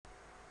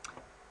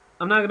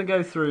I'm now going to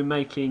go through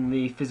making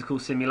the physical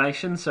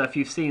simulation. So if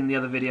you've seen the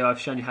other video, I've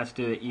shown you how to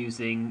do it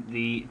using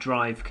the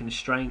drive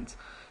constraint,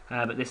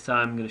 but this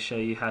time I'm going to show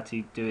you how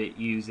to do it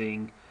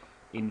using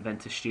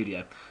Inventor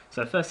Studio.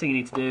 So the first thing you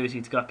need to do is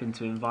you need to go up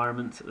into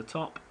Environment at the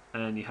top,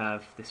 and you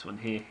have this one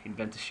here,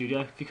 Inventor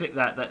Studio. If you click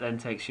that, that then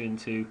takes you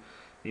into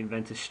the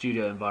Inventor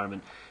Studio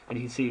environment, and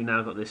you can see we've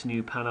now got this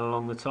new panel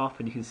along the top,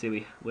 and you can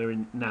see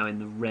we're now in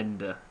the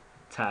Render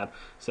tab.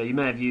 So you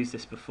may have used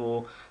this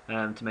before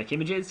to make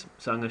images,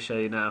 so I'm going to show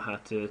you now how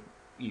to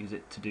use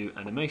it to do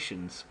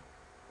animations.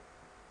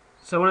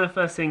 So one of the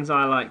first things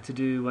I like to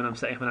do when I'm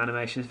setting up an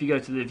animation is if you go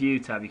to the View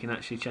tab, you can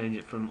actually change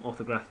it from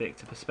orthographic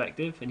to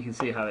perspective, and you can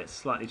see how it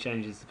slightly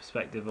changes the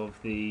perspective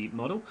of the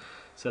model,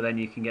 so then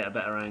you can get a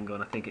better angle,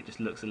 and I think it just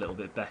looks a little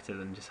bit better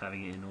than just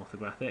having it in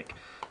orthographic.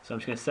 So I'm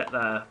just going to set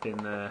that up in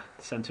the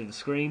centre of the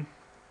screen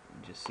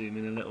and just zoom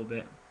in a little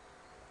bit.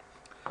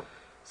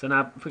 So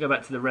now if we go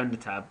back to the Render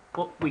tab,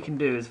 what we can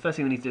do is, the first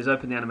thing we need to do is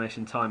open the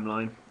animation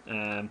timeline,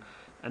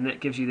 and it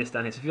gives you this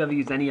down here. So if you've ever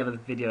used any other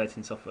video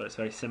editing software, it's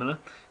very similar.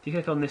 If you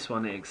click on this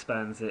one, it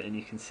expands it, and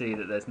you can see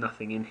that there's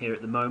nothing in here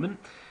at the moment.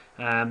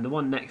 The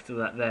one next to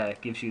that there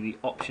gives you the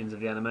options of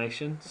the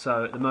animation.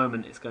 So at the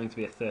moment it's going to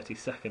be a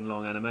 30-second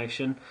long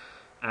animation.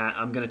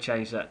 I'm going to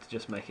change that to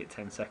just make it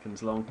 10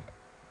 seconds long.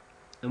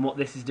 And what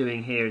this is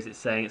doing here is it's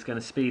saying it's going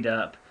to speed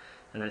up,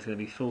 and then it's going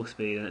to be full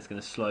speed, and it's going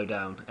to slow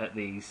down at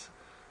these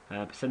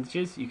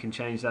percentages. You can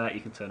change that,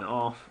 you can turn it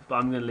off, but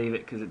I'm going to leave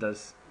it because it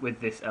does, with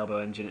this elbow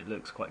engine, it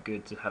looks quite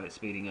good to have it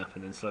speeding up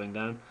and then slowing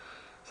down.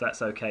 So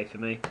that's okay for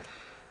me. I'm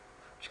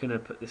just going to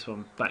put this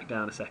one back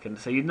down a second.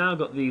 So you've now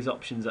got these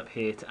options up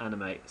here to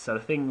animate. So the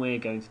thing we're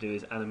going to do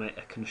is animate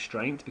a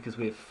constraint, because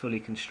we have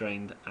fully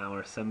constrained our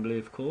assembly,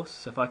 of course.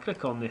 So if I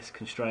click on this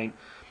constraint,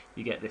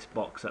 you get this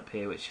box up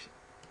here which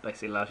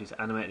basically allows you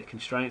to animate the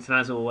constraints, and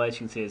as always you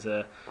can see there's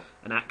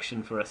an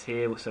action for us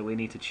here, so we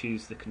need to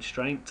choose the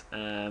constraint,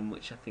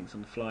 which I think is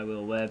on the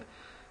flywheel web,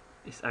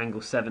 this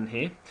angle 7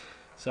 here.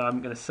 So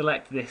I'm going to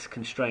select this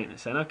constraint and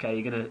saying okay,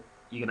 you're going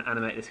to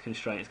animate this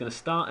constraint. It's going to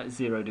start at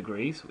 0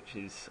 degrees, which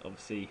is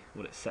obviously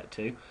what it's set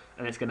to,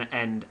 and it's going to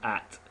end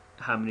at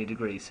how many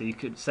degrees. So you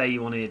could say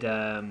you wanted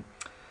 10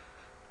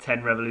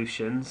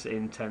 revolutions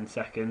in 10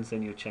 seconds,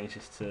 then you'll change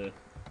this to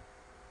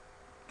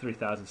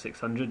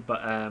 3,600, but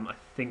I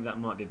think that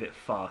might be a bit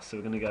fast, so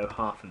we're going to go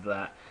half of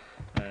that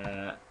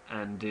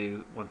and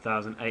do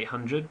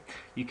 1,800.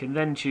 You can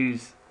then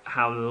choose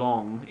how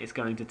long it's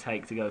going to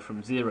take to go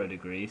from 0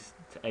 degrees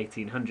to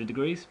 1,800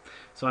 degrees.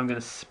 So I'm going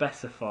to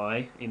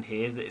specify in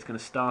here that it's going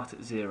to start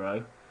at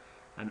 0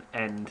 and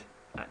end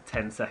at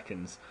 10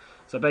 seconds.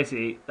 So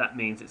basically that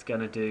means it's going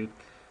to do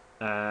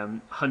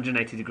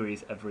 180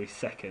 degrees every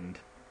second.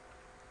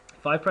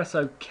 If I press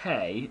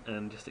OK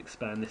and just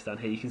expand this down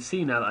here, you can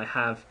see now that I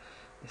have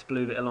this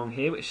blue bit along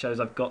here which shows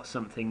I've got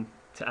something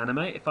to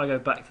animate. If I go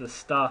back to the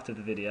start of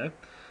the video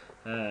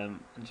and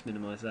just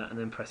minimise that and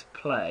then press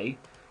play,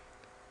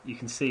 you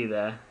can see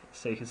there,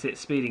 so you can see it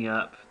speeding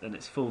up, then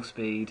it's full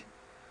speed,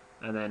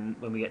 and then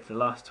when we get to the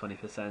last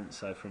 20%,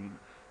 so from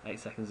 8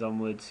 seconds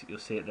onwards, you'll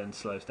see it then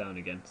slows down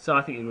again. So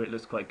I think it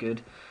looks quite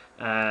good.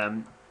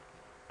 And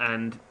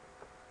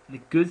the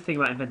good thing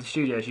about Inventor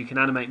Studio is you can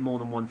animate more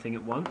than one thing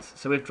at once.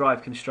 So with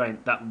drive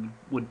constraint, that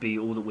would be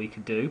all that we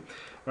could do.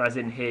 Whereas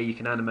in here, you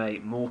can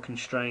animate more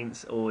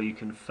constraints, or you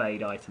can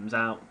fade items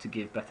out to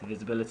give better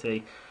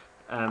visibility.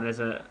 There's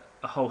a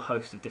whole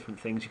host of different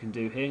things you can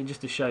do here. And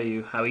just to show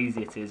you how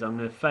easy it is, I'm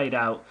going to fade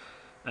out,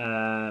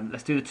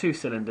 let's do the 2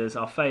 cylinders.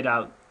 I'll fade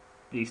out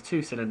these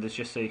 2 cylinders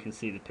just so you can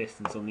see the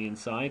pistons on the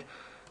inside.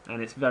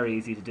 And it's very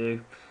easy to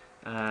do.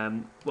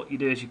 What you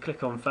do is you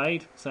click on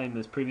fade, same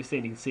as previously,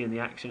 and you can see in the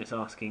action it's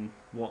asking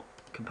what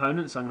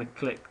components. So I'm going to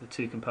click the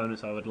 2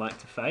 components I would like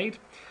to fade,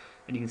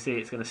 and you can see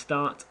it's going to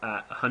start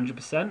at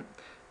 100%,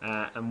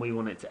 and we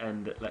want it to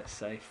end at, let's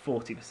say,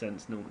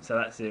 40% normal. So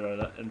that's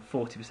 0, and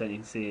 40% you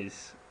can see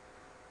is,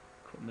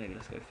 maybe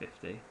let's go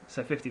 50.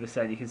 So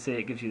 50%, you can see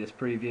it gives you this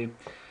preview,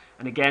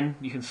 and again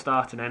you can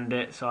start and end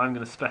it. So I'm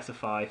going to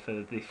specify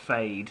for the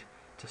fade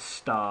to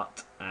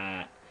start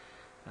at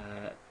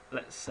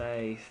let's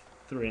say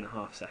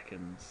 3.5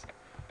 seconds,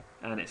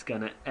 and it's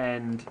going to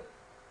end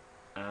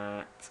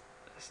at,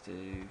 let's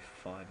do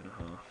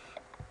 5.5.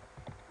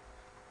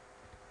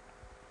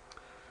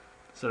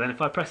 So then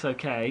if I press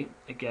OK,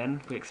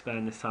 again, if we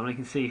expand this time, you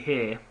can see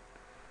here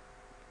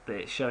that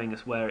it's showing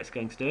us where it's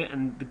going to do it.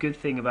 And the good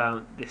thing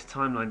about this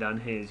timeline down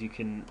here is you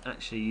can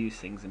actually use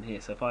things in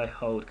here. So if I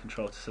hold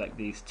Control to select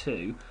these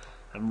 2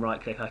 and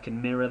right click, I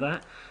can mirror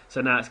that.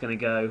 So now it's going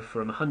to go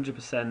from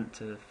 100%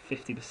 to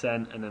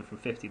 50%, and then from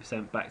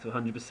 50% back to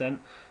 100%.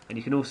 And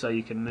you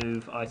can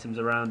move items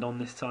around on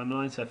this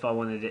timeline. So if I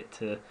wanted it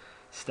to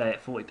stay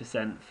at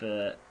 40%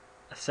 for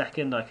a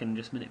second, I can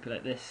just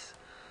manipulate this.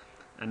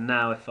 And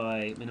now if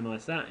I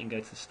minimise that and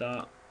go to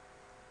start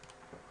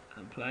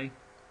and play,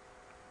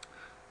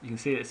 you can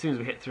see that as soon as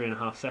we hit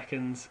 3.5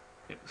 seconds,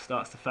 it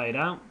starts to fade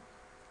out,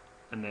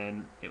 and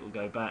then it will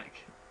go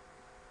back.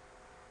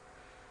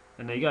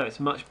 And there you go, it's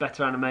much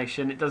better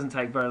animation. It doesn't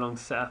take very long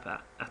to set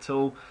up at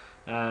all.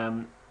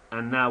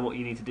 and now what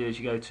you need to do is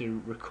you go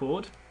to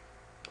record,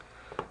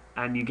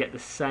 and you get the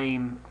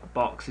same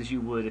box as you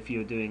would if you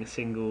were doing a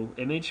single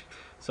image.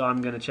 So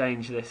I'm going to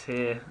change this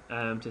here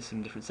to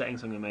some different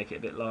settings. I'm going to make it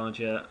a bit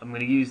larger. I'm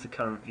going to use the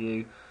current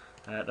view.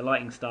 The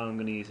lighting style I'm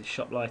going to use is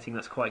shop lighting.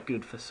 That's quite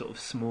good for sort of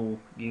small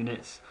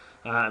units.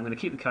 I'm going to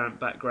keep the current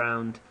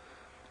background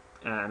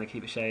and I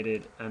keep it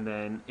shaded, and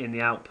then in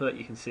the output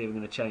you can see we're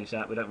going to change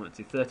that. We don't want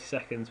to do 30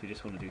 seconds, we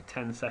just want to do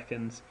 10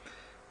 seconds.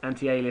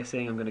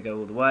 Anti-aliasing, I'm going to go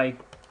all the way.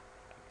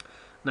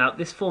 Now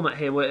this format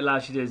here, what it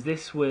allows you to do is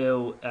this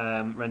will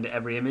render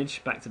every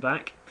image back to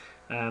back,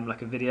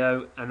 like a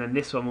video, and then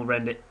this one will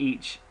render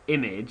each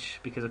image,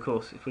 because of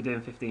course if we're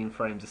doing 15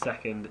 frames a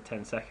second at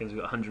 10 seconds,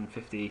 we've got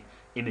 150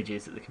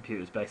 images that the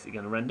computer is basically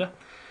going to render.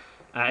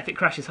 If it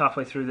crashes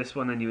halfway through this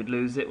one, then you would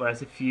lose it,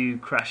 whereas if you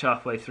crash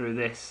halfway through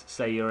this,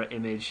 say you're at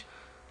image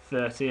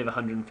 30 of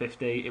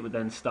 150, it would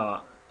then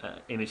start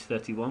at image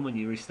 31 when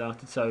you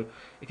restarted. So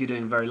if you're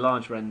doing a very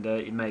large render,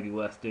 it may be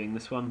worth doing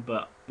this one,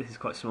 but this is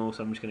quite small,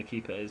 so I'm just going to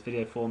keep it as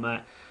video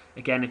format.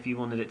 Again, if you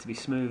wanted it to be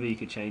smoother, you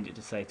could change it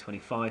to say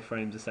 25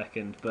 frames a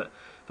second, but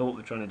for what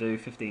we're trying to do,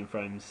 15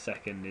 frames a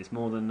second is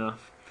more than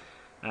enough.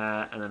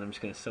 And then I'm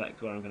just going to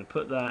select where I'm going to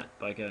put that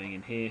by going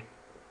in here.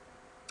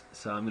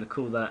 So I'm going to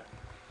call that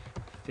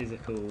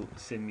Physical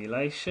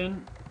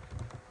Simulation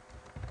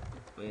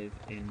with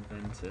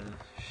Inventor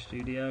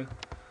Studio,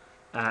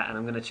 and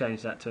I'm going to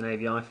change that to an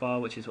AVI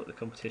file, which is what the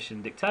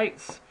competition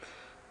dictates,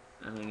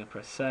 and I'm going to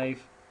press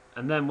save,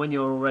 and then when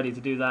you're all ready to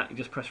do that, you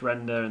just press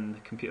render and the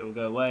computer will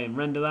go away and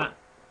render that,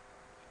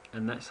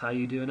 and that's how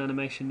you do an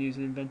animation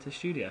using Inventor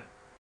Studio.